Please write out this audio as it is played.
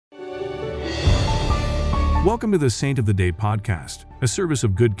Welcome to the Saint of the Day podcast, a service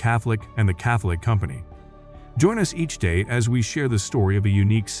of Good Catholic and the Catholic Company. Join us each day as we share the story of a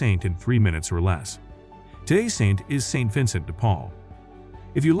unique saint in 3 minutes or less. Today's saint is Saint Vincent de Paul.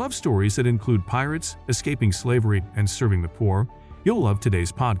 If you love stories that include pirates, escaping slavery, and serving the poor, you'll love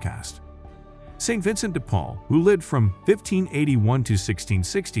today's podcast. Saint Vincent de Paul, who lived from 1581 to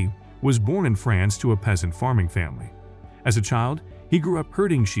 1660, was born in France to a peasant farming family. As a child, he grew up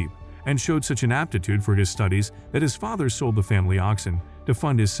herding sheep and showed such an aptitude for his studies that his father sold the family oxen to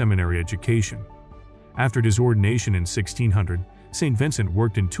fund his seminary education. After his ordination in 1600, St. Vincent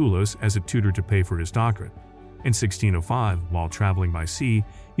worked in Toulouse as a tutor to pay for his doctorate. In 1605, while traveling by sea,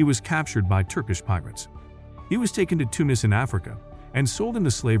 he was captured by Turkish pirates. He was taken to Tunis in Africa and sold into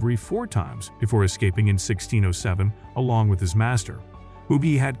slavery 4 times before escaping in 1607 along with his master, whom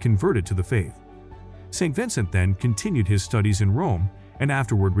he had converted to the faith. St. Vincent then continued his studies in Rome and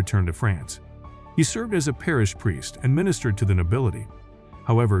afterward returned to France. He served as a parish priest and ministered to the nobility.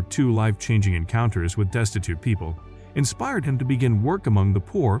 However, 2 life-changing encounters with destitute people inspired him to begin work among the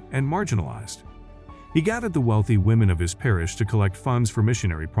poor and marginalized. He gathered the wealthy women of his parish to collect funds for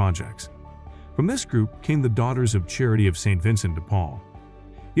missionary projects. From this group came the Daughters of Charity of St. Vincent de Paul.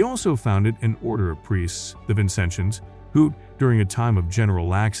 He also founded an order of priests, the Vincentians, who, during a time of general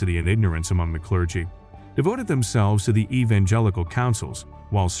laxity and ignorance among the clergy, devoted themselves to the evangelical councils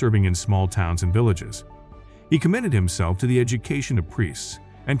while serving in small towns and villages. He committed himself to the education of priests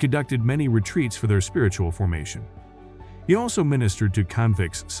and conducted many retreats for their spiritual formation. He also ministered to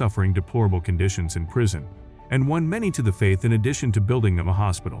convicts suffering deplorable conditions in prison and won many to the faith in addition to building them a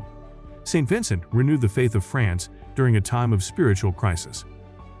hospital. St. Vincent renewed the faith of France during a time of spiritual crisis.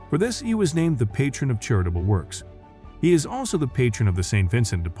 For this, he was named the patron of charitable works. He is also the patron of the St.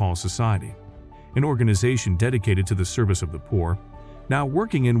 Vincent de Paul Society, an organization dedicated to the service of the poor, now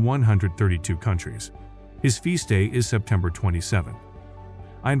working in 132 countries. His feast day is September 27th.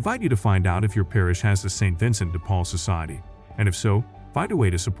 I invite you to find out if your parish has the St. Vincent de Paul Society, and if so, find a way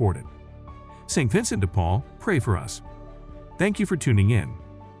to support it. St. Vincent de Paul, pray for us. Thank you for tuning in.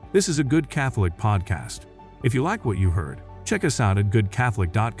 This is a Good Catholic podcast. If you like what you heard, check us out at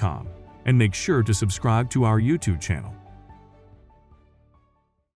goodcatholic.com and make sure to subscribe to our YouTube channel.